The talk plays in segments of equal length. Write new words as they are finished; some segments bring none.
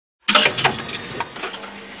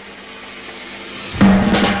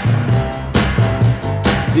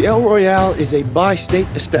The El Royale is a bi-state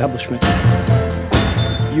establishment.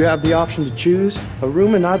 You have the option to choose a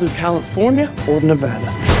room in either California or Nevada.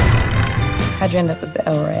 How'd you end up at the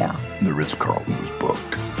El Royale? The Ritz-Carlton was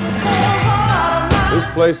booked. This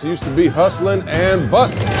place used to be hustling and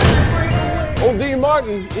bustling. Old Dean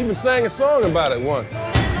Martin even sang a song about it once.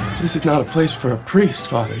 This is not a place for a priest,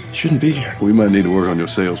 Father. You shouldn't be here. We might need to work on your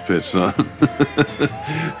sales pitch, son.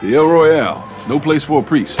 The El Royale, no place for a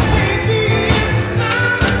priest.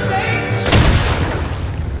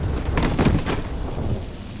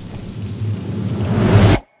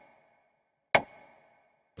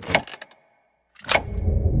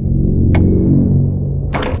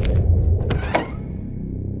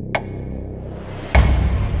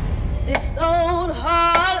 This old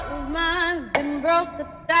heart of mine's been broke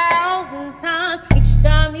 1,000 times. Each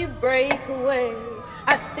time you break away,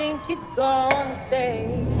 I think you're gonna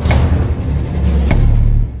stay.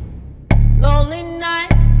 Lonely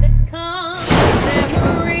nights that come,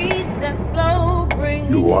 memories that flow, bring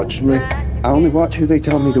You watched me? I only watch who they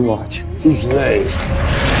tell me to watch. Who's they?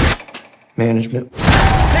 Management.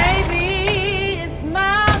 Baby, it's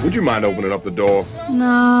my Would you mind opening up the door? No,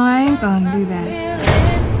 I ain't gonna do that.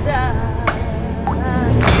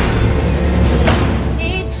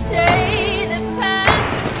 Each day that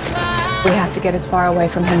passes by, We have to get as far away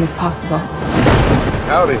from him as possible.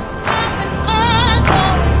 Howdy. coming on,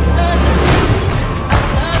 going I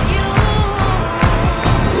love you.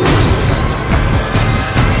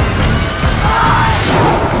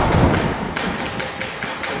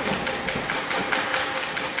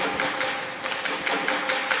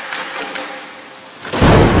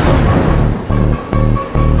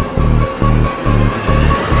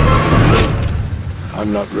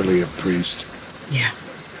 I'm not really a priest. Yeah.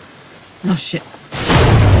 No shit.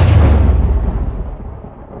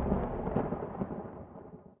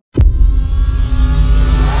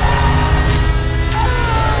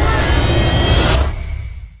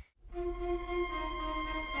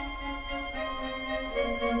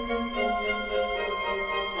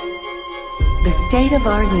 The state of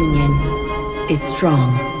our union is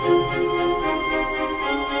strong.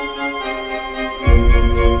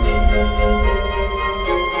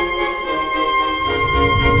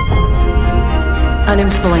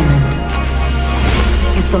 Unemployment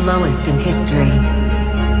is the lowest in history.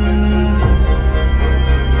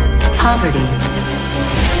 Poverty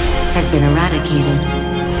has been eradicated.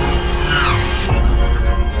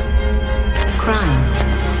 Crime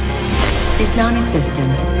is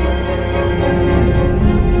non-existent.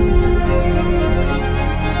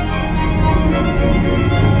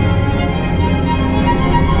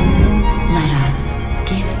 Let us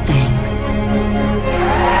give thanks.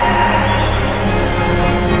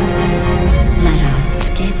 Let us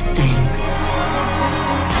give thanks.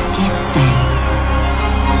 Give thanks.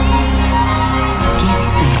 Give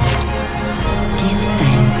thanks. Give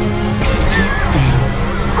thanks. Give thanks.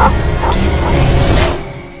 Give thanks.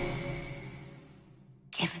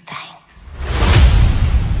 Give thanks.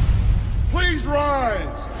 Please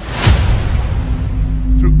rise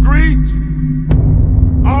to greet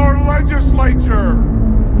our legislature.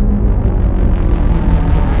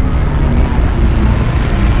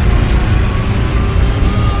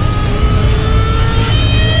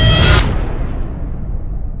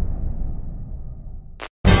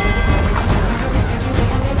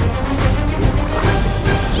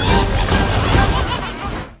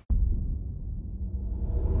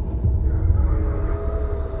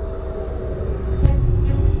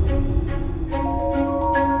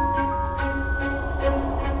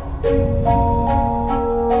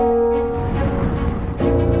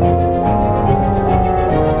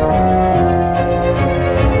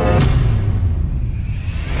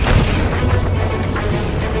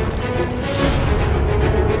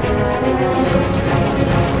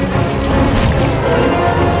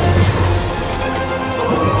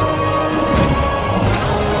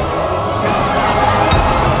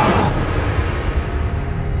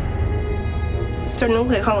 It's starting to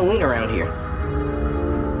look like Halloween around here.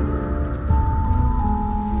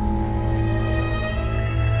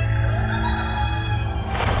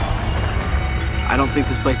 I don't think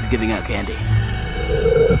this place is giving out candy.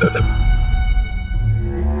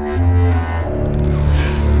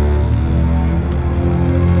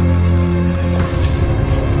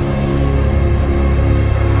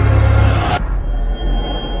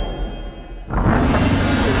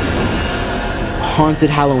 Haunted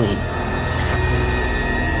Halloween.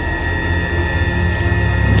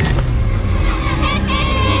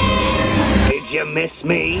 Did you miss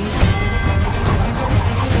me?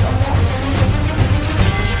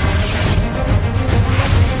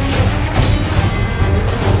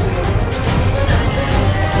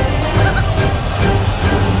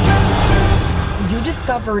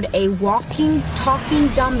 discovered a walking, talking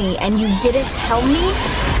dummy and you didn't tell me?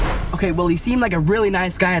 Okay, well, he seemed like a really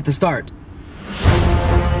nice guy at the start.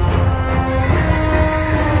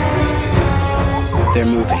 They're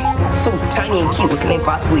moving. So tiny and cute, what can they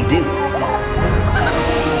possibly do?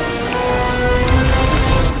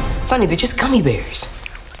 Sonny, they're just gummy bears.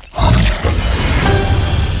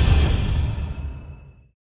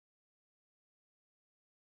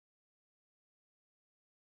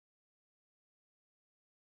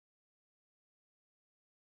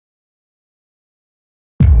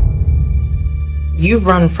 You've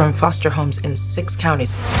run from foster homes in 6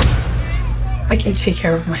 counties. I can take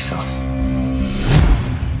care of myself.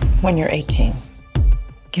 When you're 18,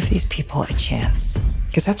 give these people a chance,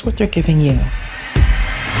 because that's what they're giving you.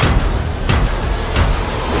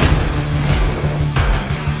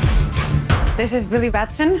 This is Billy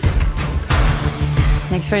Batson.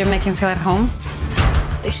 Make sure you make him feel at home.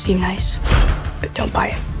 They seem nice, but don't buy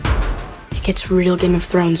it. It gets real Game of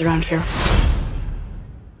Thrones around here.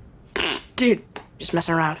 Dude, just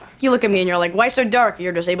messing around. You look at me and you're like, why so dark?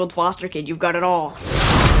 You're a disabled foster kid. You've got it all.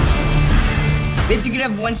 If you could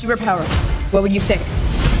have one superpower, what would you pick?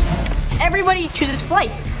 Everybody chooses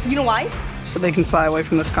flight. You know why? So they can fly away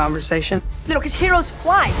from this conversation? No, because heroes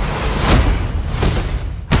fly.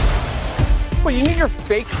 Well, you need your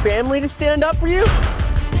fake family to stand up for you?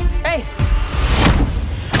 Hey!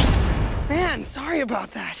 Man, sorry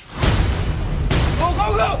about that. Go,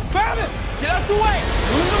 go, go! Grab it! Get out the way!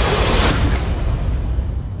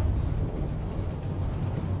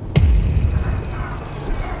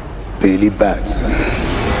 Billy Batson,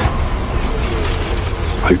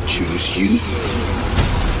 I choose you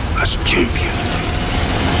as champion.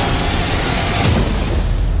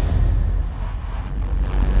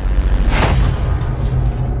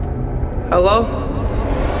 Hello?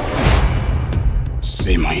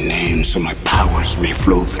 Say my name so my powers may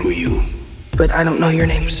flow through you. But I don't know your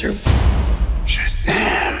name, sir.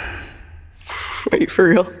 Shazam. Are you for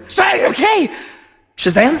real? Say okay!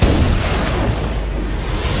 Shazam?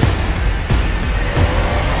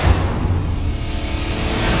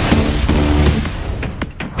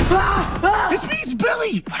 It's me, it's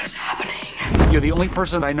Billy! What is happening? You're the only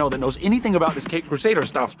person I know that knows anything about this Cape Crusader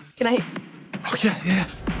stuff. Can I? Oh, yeah.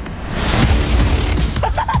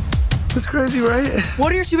 That's crazy, right?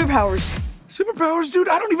 What are your superpowers? Superpowers, dude?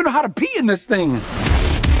 I don't even know how to pee in this thing.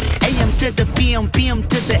 AM to the PM, PM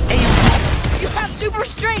to the AM. You have super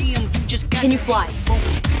strength. Can you fly?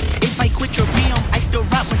 If I quit your PM, I still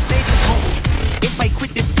rock Mercedes home. If I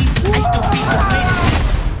quit this season, I still be the greatest.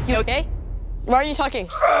 You okay? Why are you talking?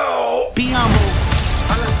 Be humble.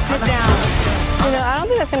 Sit down. You know, I don't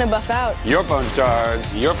think that's gonna buff out. Your phone's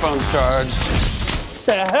charged. Your phone's charged.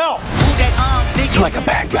 The hell? You're like a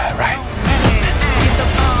bad guy, right?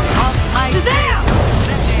 Shazam!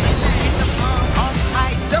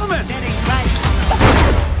 Gentlemen!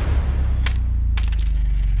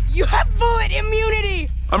 You have bullet immunity!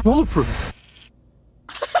 I'm bulletproof.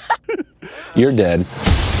 You're dead.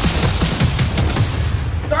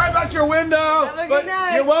 Sorry about your window, Have a but good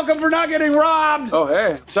night. you're welcome for not getting robbed. Oh,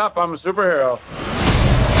 hey, what's up? I'm a superhero.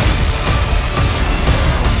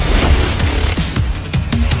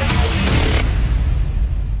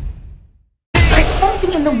 There's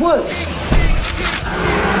something in the woods.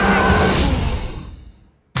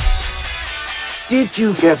 Did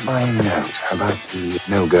you get my note about the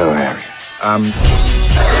no-go areas? I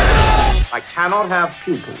cannot have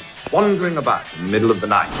pupils wandering about in the middle of the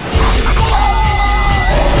night.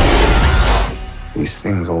 These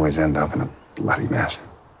things always end up in a bloody mess.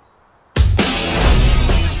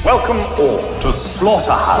 Welcome all to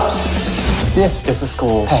Slaughterhouse. This is the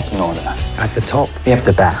school pecking order. At the top, We have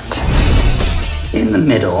the bat. In the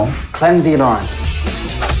middle, Clemsy Lawrence.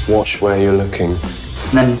 Watch where you're looking.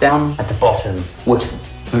 And then down at the bottom, Wooten.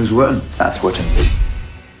 Who's Wooten? That's Wooten.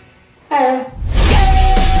 I'm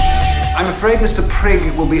afraid Mr.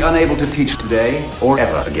 Prigg will be unable to teach today or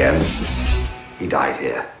ever again. He died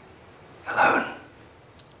here. Alone.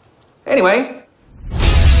 Anyway.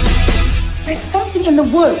 There's something in the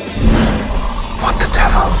woods. what the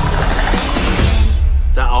devil?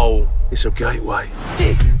 That hole is a gateway,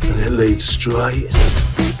 and it leads straight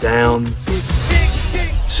down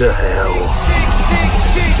to hell.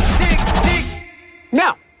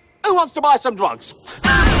 Now, who wants to buy some drugs?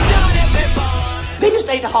 They just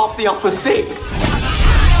ate half the upper sixth.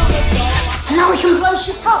 And now we can blow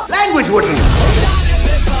shit up. Language, Wooten!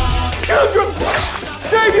 Children!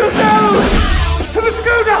 Save yourselves! To the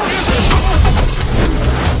schooner!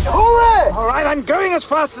 Hooray! All right, I'm going as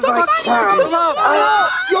fast as I can.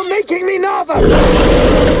 You're making me nervous!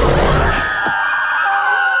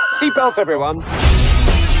 Seatbelts, everyone.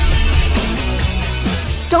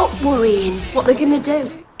 stop worrying what they're gonna do.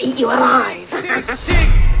 Eat you alive.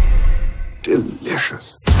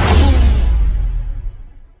 Delicious.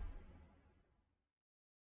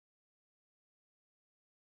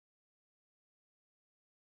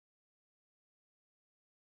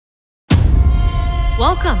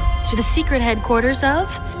 Welcome to the secret headquarters of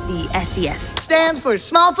the SES. Stands for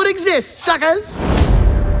Smallfoot Exists, suckers!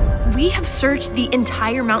 We have searched the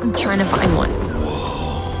entire mountain trying to find one.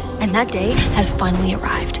 And that day has finally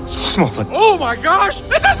arrived. Smallfoot. Oh my gosh!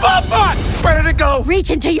 It's a Smallfoot! Where did it go?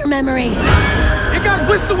 Reach into your memory. It got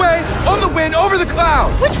whisked away on the wind over the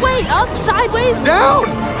cloud. Which way? Up? Sideways? Down!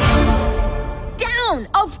 Down!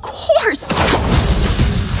 Of course!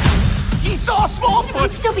 He saw a Smallfoot!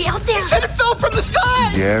 It'd still be out there. He said it fell from the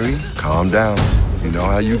sky! Gary, calm down. You know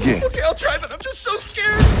how you get. Okay, I'll try, but I'm just so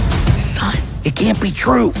scared. Son, it can't be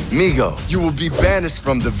true. Migo, you will be banished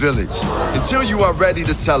from the village until you are ready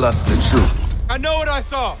to tell us the truth. I know what I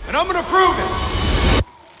saw, and I'm gonna prove it.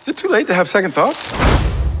 Is it too late to have second thoughts?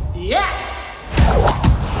 Yes!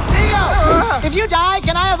 Migo! If you die,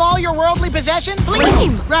 can I have all your worldly possessions?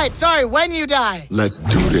 Flame! Right, sorry, when you die. Let's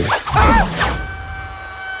do this. No.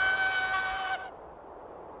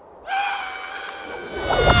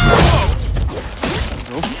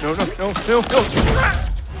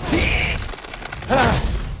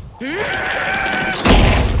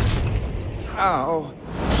 Ow.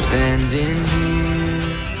 Standing here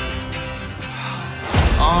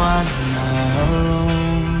on my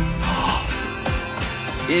own.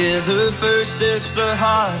 Yeah, the first step's the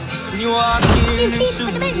hardest. When you walk into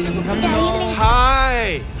the unknown.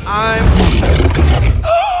 Hi, I'm...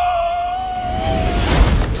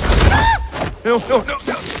 No.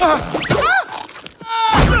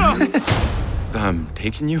 I'm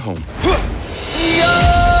taking you home. You're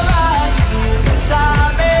right here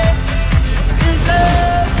beside me. There's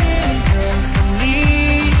nothing else I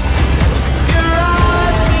need. Your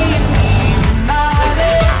eyes keep me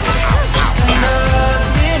reminded that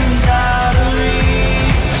nothing's out of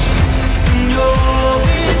reach. When you're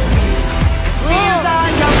with me, it feels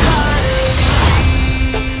like I'm finally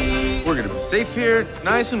free. We're gonna be safe here,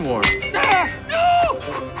 nice and warm.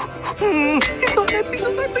 Please don't die.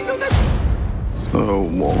 So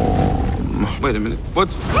warm. Wait a minute,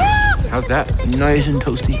 how's that? Nice and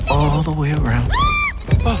toasty all the way around.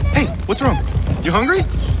 Oh, hey, what's wrong? You hungry?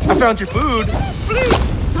 I found your food.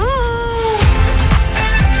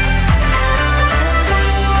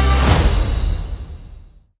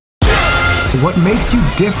 So what makes you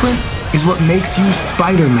different is what makes you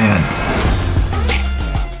Spider-Man.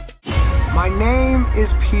 My name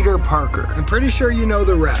is Peter Parker. I'm pretty sure you know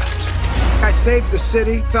the rest. I saved the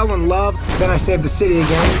city, fell in love, then I saved the city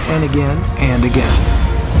again and again and again.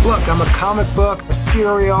 Look, I'm a comic book, a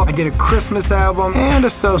cereal, I did a Christmas album, and a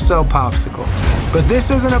so-so popsicle. But this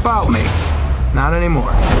isn't about me. Not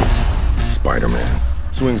anymore. Spider-Man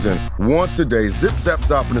swings in once a day,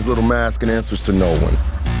 zip-zap-zop in his little mask and answers to no one.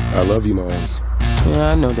 I love you, Miles.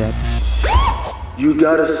 Yeah, I know, Dad. You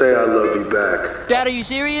gotta say I love you back. Dad, are you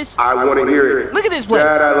serious? I wanna hear it. Look at this place.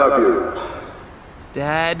 Dad, I love you.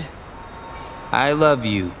 Dad, I love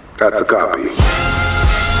you. That's a copy. Ladies and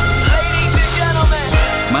gentlemen.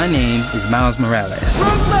 My name is Miles Morales.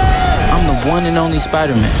 I'm the one and only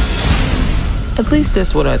Spider-Man. At least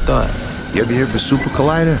that's what I thought. You ever hear of the Super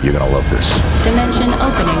Collider? You're gonna love this. Dimension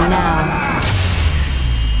opening now.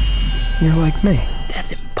 You're like me.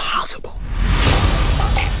 That's impossible.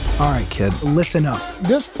 All right, kid, listen up.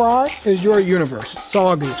 This fry is your universe. It's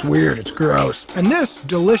soggy, it's weird, it's gross. And this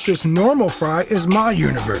delicious normal fry is my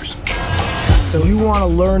universe. So you want to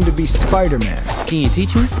learn to be Spider-Man. Can you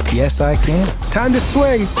teach me? Yes, I can. Time to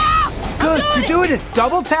swing. Good, you're doing it.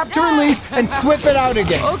 Double tap to release and whip it out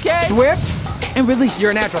again. Okay. Whip and release.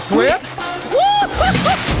 You're a natural. Whip.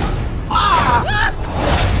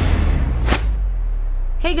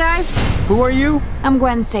 Hey guys, Who are you? I'm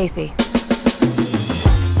Gwen Stacy.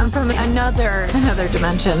 I'm from another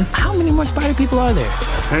dimension. How many more spider people are there?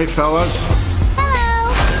 Hey, fellas.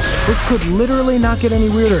 Hello. This could literally not get any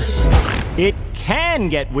weirder. It can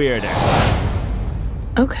get weirder.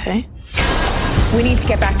 Okay. We need to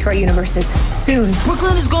get back to our universes soon.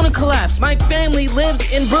 Brooklyn is gonna collapse. My family lives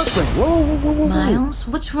in Brooklyn. Whoa. Miles,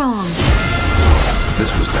 what's wrong?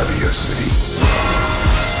 This was never your city.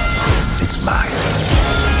 It's mine.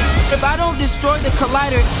 If I don't destroy the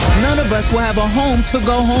collider, none of us will have a home to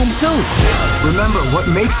go home to. Remember, what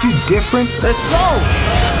makes you different Let's go.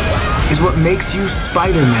 is what makes you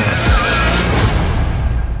Spider-Man.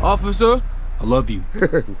 Officer, I love you.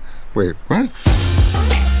 Wait, what?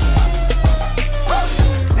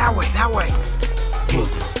 That way.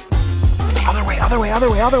 Other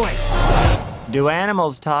way. Do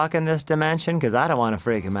animals talk in this dimension? Because I don't want to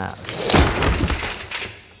freak him out.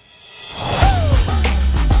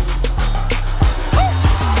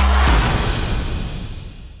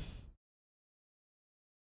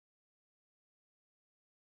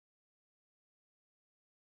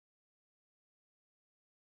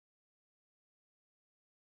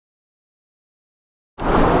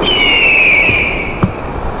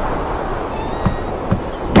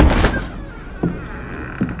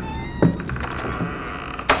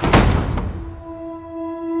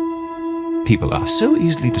 People are so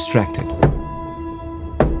easily distracted.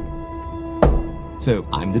 So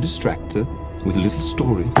I'm the distractor with a little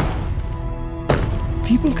story.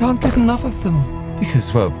 People can't get enough of them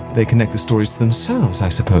because, well, they connect the stories to themselves, I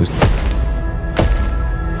suppose.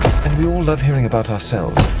 And we all love hearing about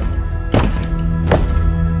ourselves.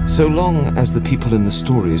 So long as the people in the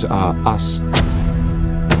stories are us,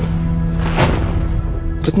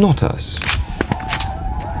 but not us.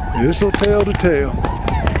 This'll tell the tale.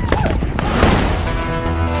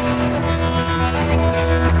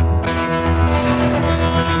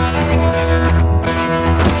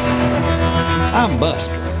 I'm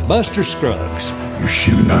Buster Scruggs. You're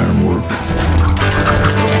shooting ironwork.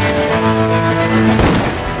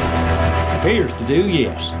 Appears to do,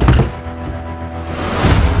 yes.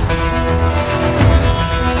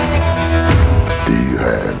 Do you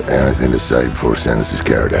have anything to say before sentence is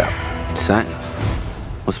carried out? Sentence?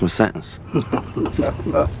 What's my sentence?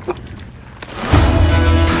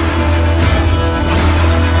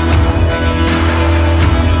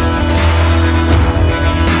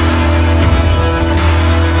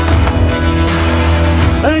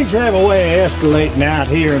 Things have a way of escalating out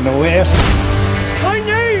here in the West. My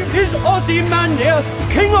name is Ozymandias,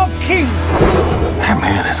 King of Kings. That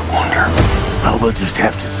man is a wonder. Oh, we'll just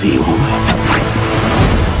have to see, won't we?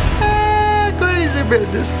 Crazy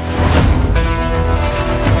business.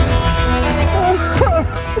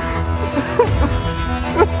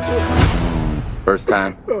 First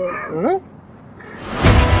time.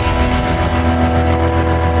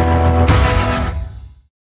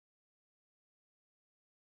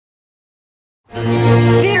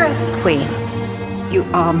 Dearest Queen, you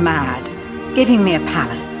are mad. Giving me a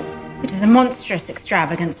palace. It is a monstrous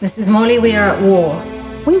extravagance, Mrs. Morley. We are at war.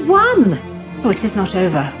 We won. Oh, it is not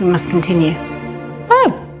over. We must continue.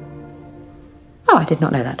 Oh, I did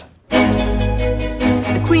not know that.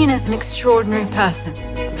 The Queen is an extraordinary person.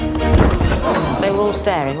 They were all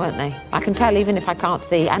staring, weren't they? I can tell even if I can't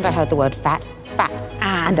see, and I heard the word fat,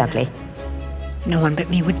 and ugly. No one but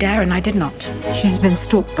me would dare, and I did not. She's been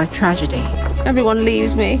stalked by tragedy. Everyone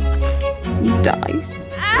leaves me. Dies.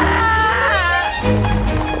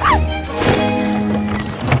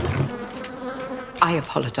 I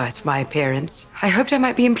apologize for my appearance. I hoped I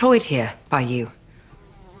might be employed here by you.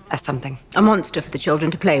 As something. A monster for the children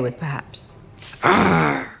to play with, perhaps.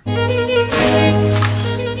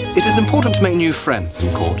 It is important to make new friends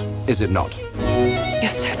in court, is it not? You're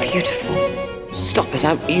so beautiful. Stop it,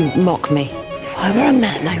 don't you mock me. If I were a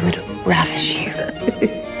man, I would ravish you.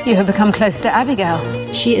 You have become close to Abigail.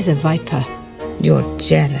 She is a viper. You're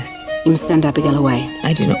jealous. You must send Abigail away.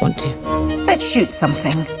 I do not want to. Let's shoot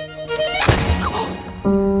something.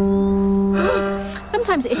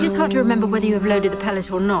 Sometimes it is hard to remember whether you have loaded the pellet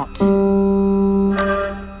or not.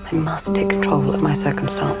 I must take control of my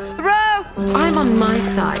circumstance. Hurrah! I'm on my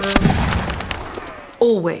side.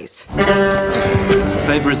 Always.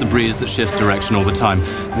 Favor is a breeze that shifts direction all the time.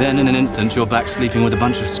 Then, in an instant, you're back sleeping with a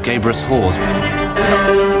bunch of scabrous whores.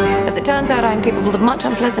 As it turns out, I'm capable of much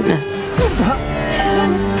unpleasantness.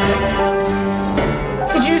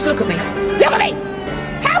 Did you just look at me? Look at me!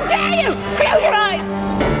 How dare you! Close your eyes!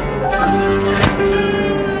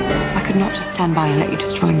 I could not just stand by and let you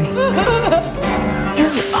destroy me. You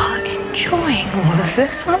are enjoying all of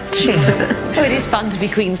this, aren't you? Oh, it is fun to be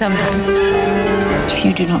queen sometimes. If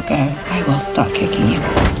you do not go, I will start kicking you.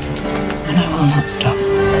 And I will not stop.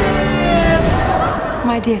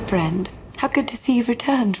 My dear friend, how good to see you've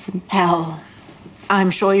returned from hell. I'm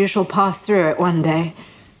sure you shall pass through it one day.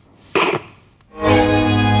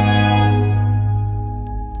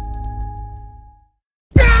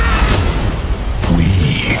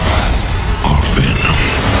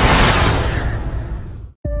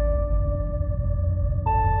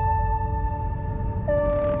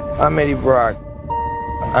 I'm Eddie Brock.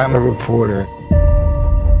 I'm a reporter.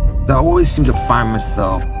 I always seem to find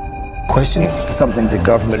myself questioning something the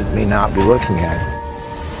government may not be looking at.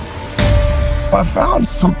 I found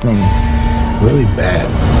something really bad.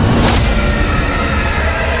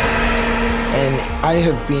 And I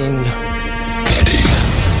have been... Eddie.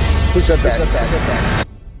 Who said that?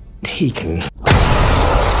 Taken.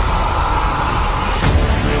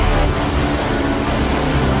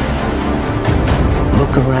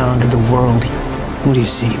 look around at the world, what do you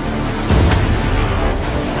see?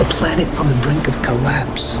 A planet on the brink of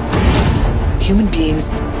collapse. Human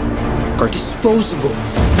beings are disposable.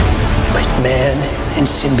 But man and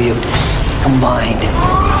symbiote combined.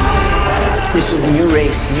 This is a new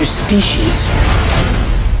race, a new species.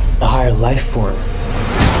 A higher life form.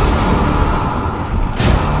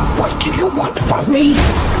 What do you want from me?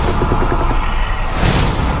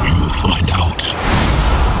 You'll find out.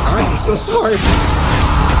 I'm so sorry.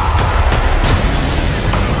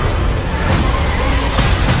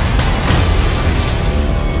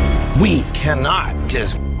 We cannot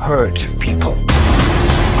just hurt people.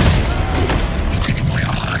 Look into my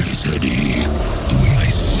eyes, Eddie. The way I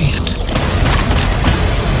see it.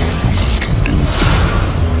 We can do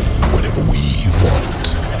whatever we want.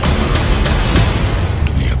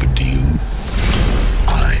 Do we have a deal?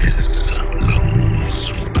 Eyes,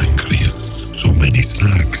 lungs, pancreas. So many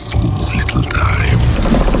snacks, so little time.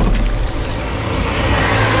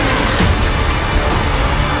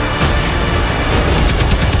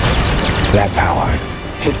 That power,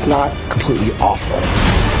 it's not completely awful.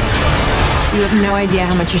 You have no idea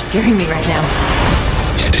how much you're scaring me right now.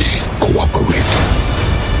 Eddie, cooperate.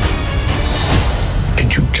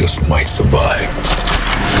 And you just might survive.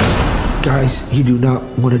 Guys, you do not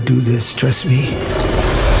want to do this, trust me.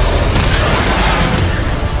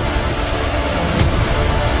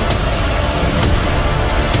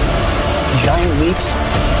 Giant leaps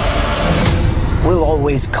will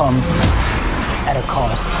always come at a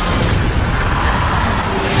cost.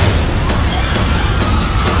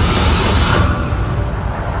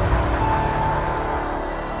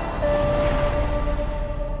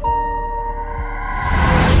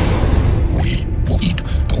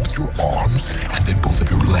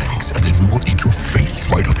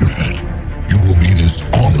 Right up your head. You will be this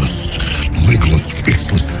armless, legless,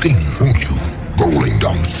 faceless thing, won't you? Rolling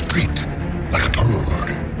down the street like a turd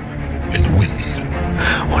in the wind.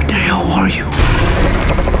 What the hell are you?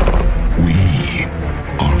 We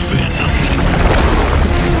are Venom.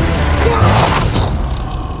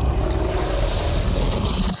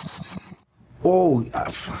 Oh,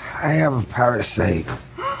 I have a parasite.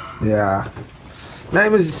 Yeah.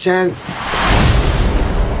 Name is Chen.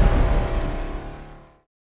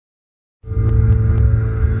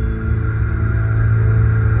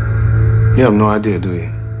 You have no idea, do you?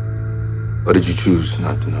 Or did you choose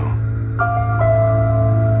not to know?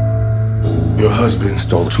 Your husband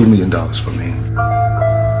stole $2 million from me.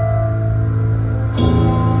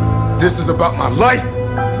 This is about my life.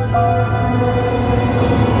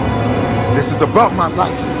 This is about my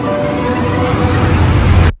life.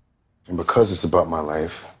 And because it's about my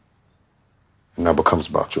life, it now becomes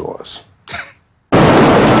about yours.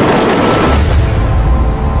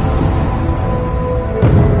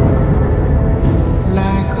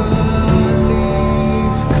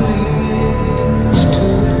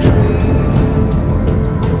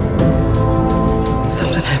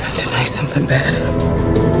 Something bad.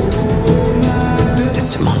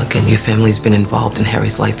 Mr. Mulligan, your family's been involved in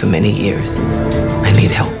Harry's life for many years. I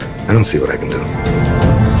need help. I don't see what I can do.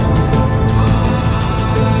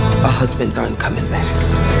 Our husbands aren't coming back.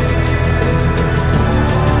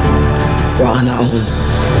 We're on our own.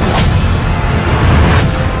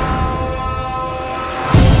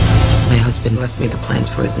 My husband left me the plans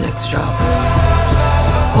for his next job.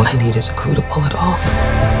 All I need is a crew to pull it off.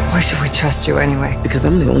 Why should we trust you anyway? Because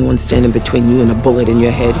I'm the only one standing between you and a bullet in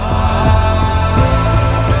your head.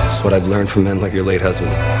 That's what I've learned from men like your late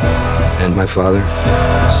husband. And my father.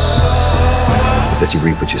 Is that you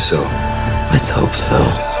reap what you sow. Let's hope so.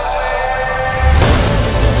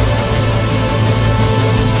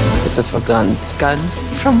 This is for guns. Guns?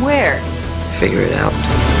 From where? Figure it out.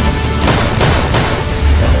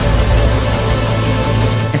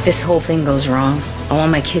 If this whole thing goes wrong, I want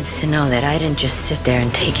my kids to know that I didn't just sit there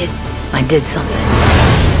and take it. I did something.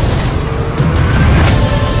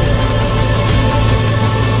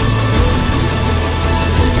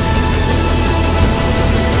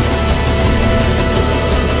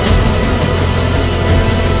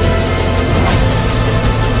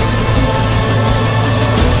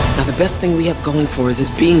 Now, the best thing we have going for us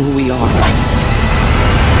is being who we are.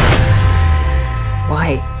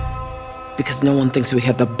 Why? Because no one thinks we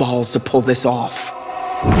have the balls to pull this off.